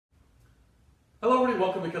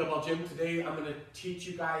everybody, welcome to Kettlebell Gym. Today I'm going to teach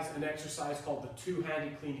you guys an exercise called the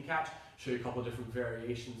two-handed clean to catch. Show you a couple of different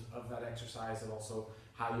variations of that exercise and also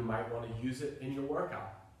how you might want to use it in your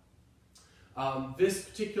workout. This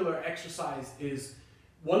particular exercise is,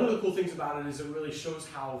 one of the cool things about it is it really shows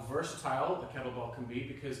how versatile the kettlebell can be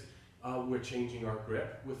because we're changing our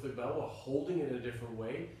grip with the bell, we're holding it in a different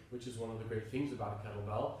way, which is one of the great things about a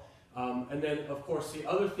kettlebell. And then, of course, the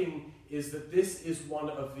other thing is that this is one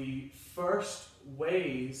of the first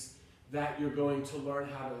ways that you're going to learn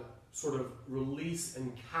how to sort of release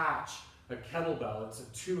and catch a kettlebell. It's a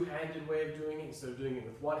two-handed way of doing it instead of doing it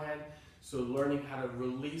with one hand. So learning how to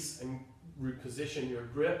release and reposition your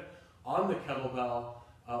grip on the kettlebell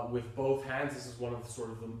with both hands. This is one of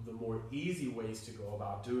the more easy ways to go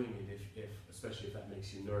about doing it, especially if that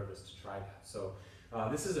makes you nervous to try that. So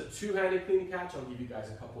this is a two-handed clean catch. I'll give you guys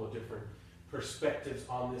a couple of different perspectives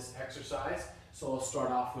on this exercise. So I'll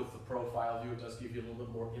start off with the profile view. It does give you a little bit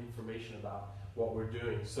more information about what we're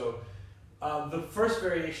doing. So the first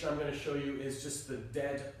variation I'm going to show you is just the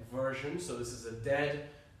dead version. So this is a dead,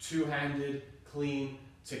 two-handed, clean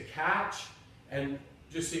to catch. And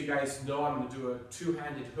just so you guys know, I'm going to do a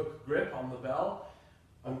two-handed hook grip on the bell.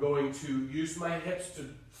 I'm going to use my hips to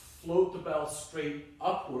float the bell straight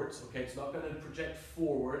upwards. Okay, it's not going to project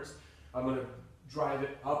forwards. I'm going to drive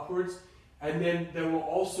it upwards. And then there will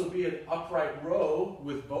also be an upright row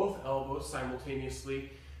with both elbows simultaneously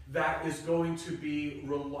that is going to be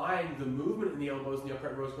relying, the movement in the elbows and the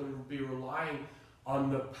upright row is going to be relying on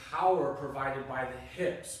the power provided by the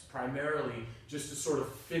hips primarily, just to sort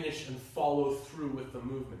of finish and follow through with the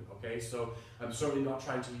movement. Okay, so I'm certainly not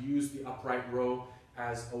trying to use the upright row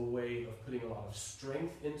as a way of putting a lot of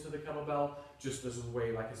strength into the kettlebell, just as a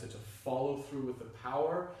way, like I said, to follow through with the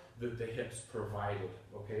power that the hips provided.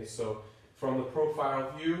 Okay, so from the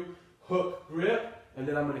profile view, hook grip, and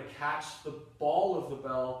then I'm going to catch the ball of the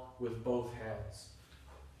bell with both hands.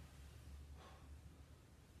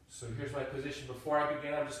 So here's my position. Before I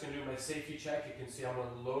begin, I'm just going to do my safety check. You can see I'm going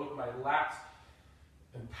to load my lats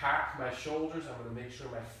and pack my shoulders. I'm going to make sure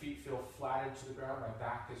my feet feel flat into the ground, my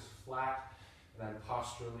back is flat, and I'm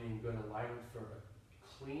posturally in good alignment for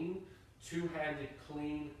a clean, two-handed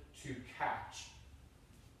clean to catch.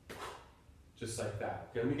 Just like that.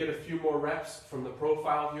 Okay, let me get a few more reps from the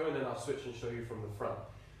profile view and then I'll switch and show you from the front.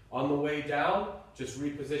 On the way down, just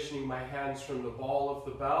repositioning my hands from the ball of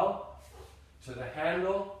the bell to the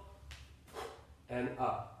handle and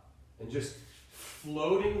up. And just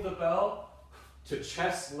floating the bell to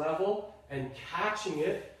chest level and catching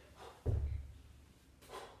it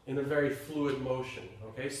in a very fluid motion.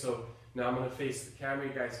 Okay, so now I'm going to face the camera.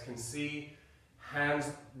 You guys can see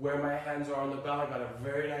hands, where my hands are on the bell. I got a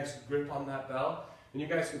very nice grip on that bell. And you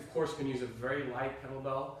guys, of course, can use a very light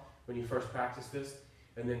kettlebell when you first practice this.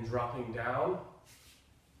 And then dropping down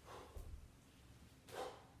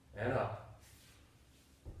and up.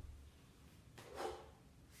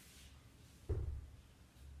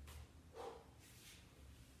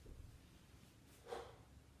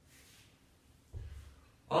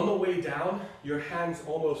 On the way down, your hands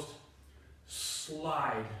almost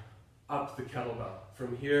slide up the kettlebell.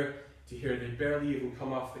 From here to here, they barely even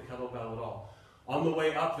come off the kettlebell at all. On the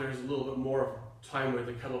way up, there's a little bit more time where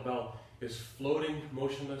the kettlebell is floating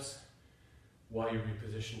motionless while you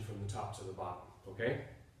reposition from the top to the bottom, okay?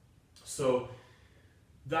 So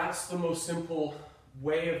that's the most simple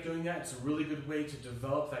way of doing that. It's a really good way to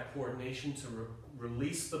develop that coordination to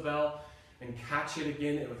release the bell and catch it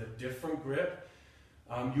again with a different grip.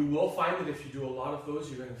 You will find that if you do a lot of those,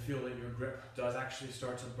 you're going to feel that your grip does actually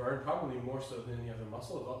start to burn, probably more so than any other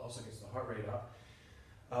muscle. It also gets the heart rate up.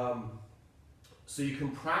 So you can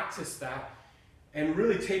practice that and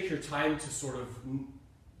really take your time to sort of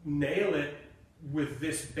nail it with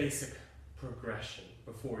this basic progression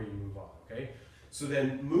before you move on, okay? So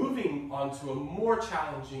then moving on to a more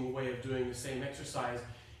challenging way of doing the same exercise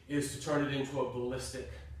is to turn it into a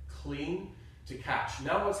ballistic clean to catch.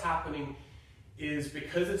 Now what's happening is,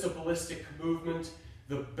 because it's a ballistic movement,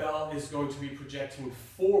 the bell is going to be projecting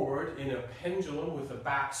forward in a pendulum with a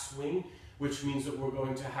back swing, which means that we're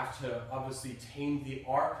going to have to obviously tame the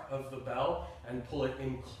arc of the bell and pull it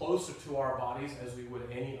in closer to our bodies as we would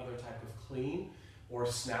any other type of clean or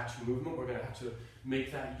snatch movement. We're going to have to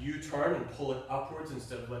make that U-turn and pull it upwards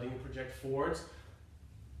instead of letting it project forwards.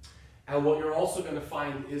 And what you're also going to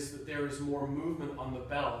find is that there is more movement on the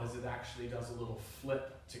bell, as it actually does a little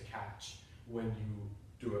flip to catch when you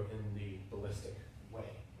do it in the ballistic way.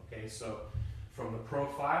 Okay, so from the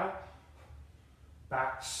profile,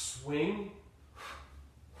 back swing,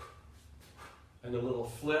 and a little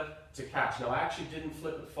flip to catch. Now I actually didn't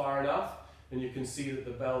flip it far enough, and you can see that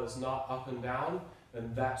the bell is not up and down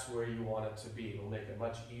and that's where you want it to be. It'll make it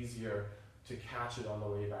much easier to catch it on the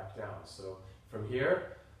way back down. So from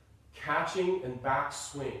here, catching and back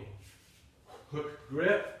swing. Hook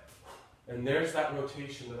grip, and there's that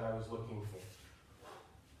rotation that I was looking for.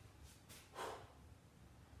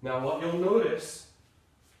 Now what you'll notice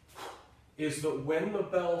is that when the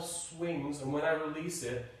bell swings and when I release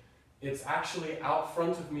it, it's actually out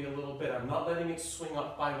front of me a little bit. I'm not letting it swing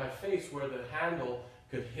up by my face where the handle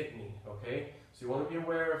could hit me, okay? So you want to be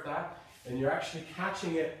aware of that, and you're actually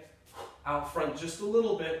catching it out front just a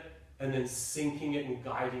little bit and then sinking it and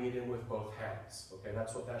guiding it in with both hands, okay?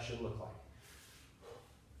 That's what that should look like.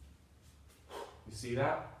 You see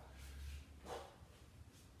that?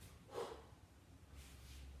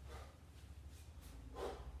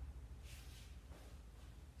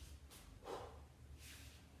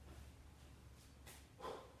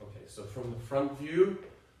 Okay, so from the front view,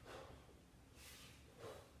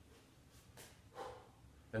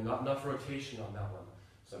 and not enough rotation on that one.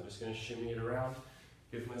 So I'm just going to shimmy it around,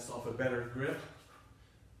 give myself a better grip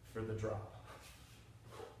for the drop.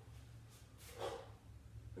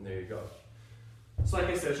 And there you go. So like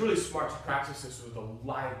I said, it's really smart to practice this with a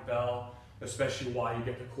live bell, especially while you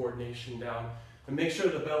get the coordination down. And make sure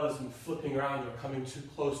the bell isn't flipping around or coming too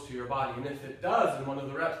close to your body. And if it does in one of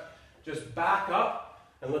the reps, just back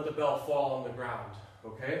up and let the bell fall on the ground,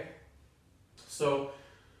 okay? So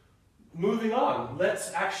moving on,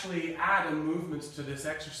 let's actually add a movement to this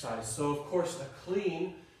exercise. So of course, a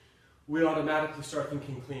clean, we automatically start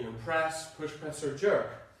thinking clean and press, push, press, or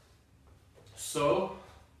jerk. So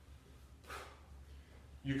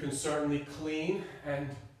you can certainly clean and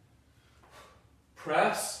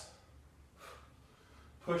press,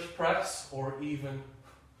 push, press, or even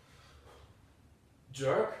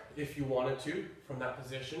jerk if you wanted to from that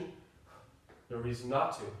position. No reason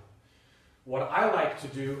not to. What I like to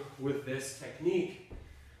do with this technique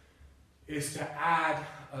is to add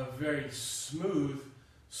a very smooth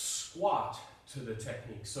squat to the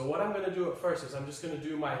technique. So what I'm going to do at first is I'm just going to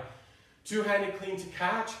do my two-handed clean to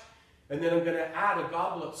catch, and then I'm going to add a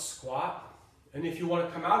goblet squat. And if you want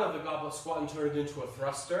to come out of the goblet squat and turn it into a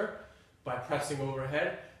thruster by pressing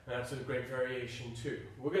overhead, that's a great variation too.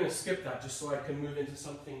 We're going to skip that just so I can move into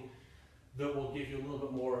something that will give you a little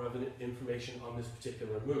bit more of an information on this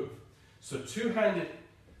particular move. So two-handed,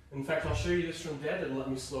 in fact I'll show you this from dead and let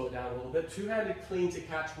me slow it down a little bit. Two-handed clean to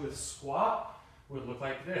catch with squat would look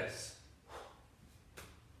like this.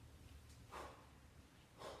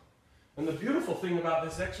 And the beautiful thing about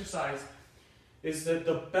this exercise is that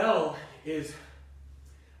the bell is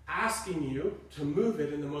asking you to move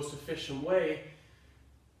it in the most efficient way.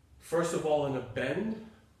 First of all in a bend,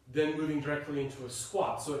 then moving directly into a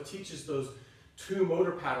squat. So it teaches those two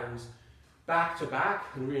motor patterns back to back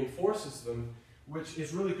and reinforces them, which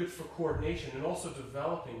is really good for coordination and also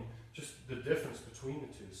developing just the difference between the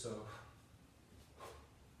two. So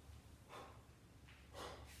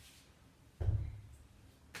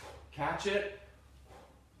catch it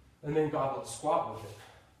and then goblet squat with it.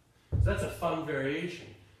 So that's a fun variation.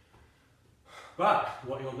 But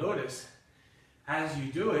what you'll notice as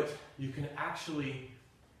you do it, you can actually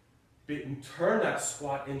turn that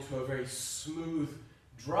squat into a very smooth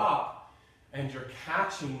drop, and you're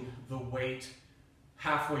catching the weight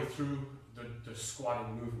halfway through the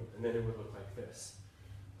squatting movement, and then it would look like this.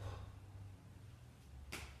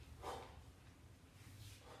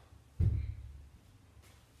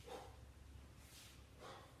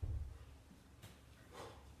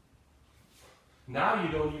 Now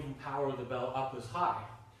you don't even power the bell up as high.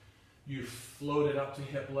 You float it up to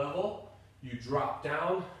hip level, you drop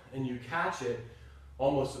down, and you catch it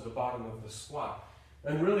almost at the bottom of the squat.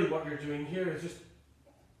 And really what you're doing here is just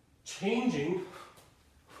changing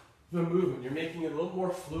the movement. You're making it a little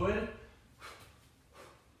more fluid.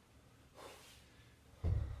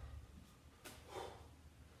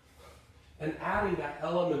 And adding that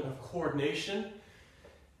element of coordination,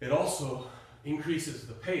 it also increases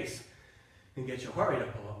the pace and gets your heart rate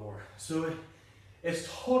up a lot more. So it's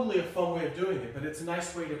totally a fun way of doing it, but it's a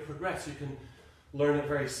nice way to progress. You can learn it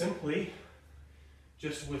very simply,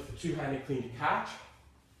 just with the two-handed clean to catch.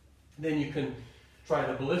 Then you can try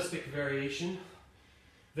the ballistic variation.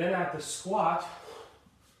 Then add the squat.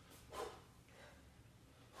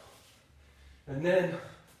 And then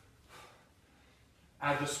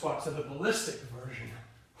add the squat to the ballistic version.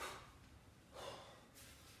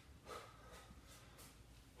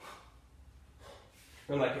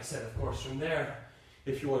 And like I said, of course, from there,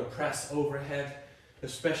 if you want to press overhead,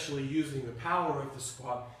 especially using the power of the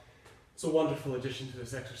squat, it's a wonderful addition to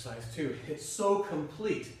this exercise too. It's so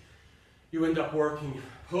complete. You end up working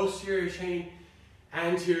posterior chain,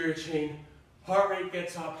 anterior chain, Heart rate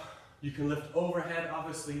gets up. You can lift overhead,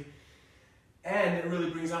 obviously. And it really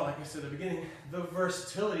brings out, like I said at the beginning, the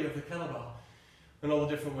versatility of the kettlebell and all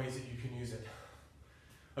the different ways that you can use it.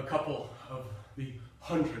 A couple of the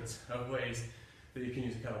hundreds of ways that you can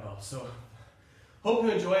use a kettlebell. So, hope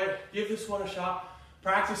you enjoy it. Give this one a shot.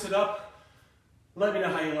 Practice it up. Let me know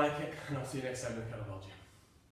how you like it. And I'll see you next time in the kettlebell gym.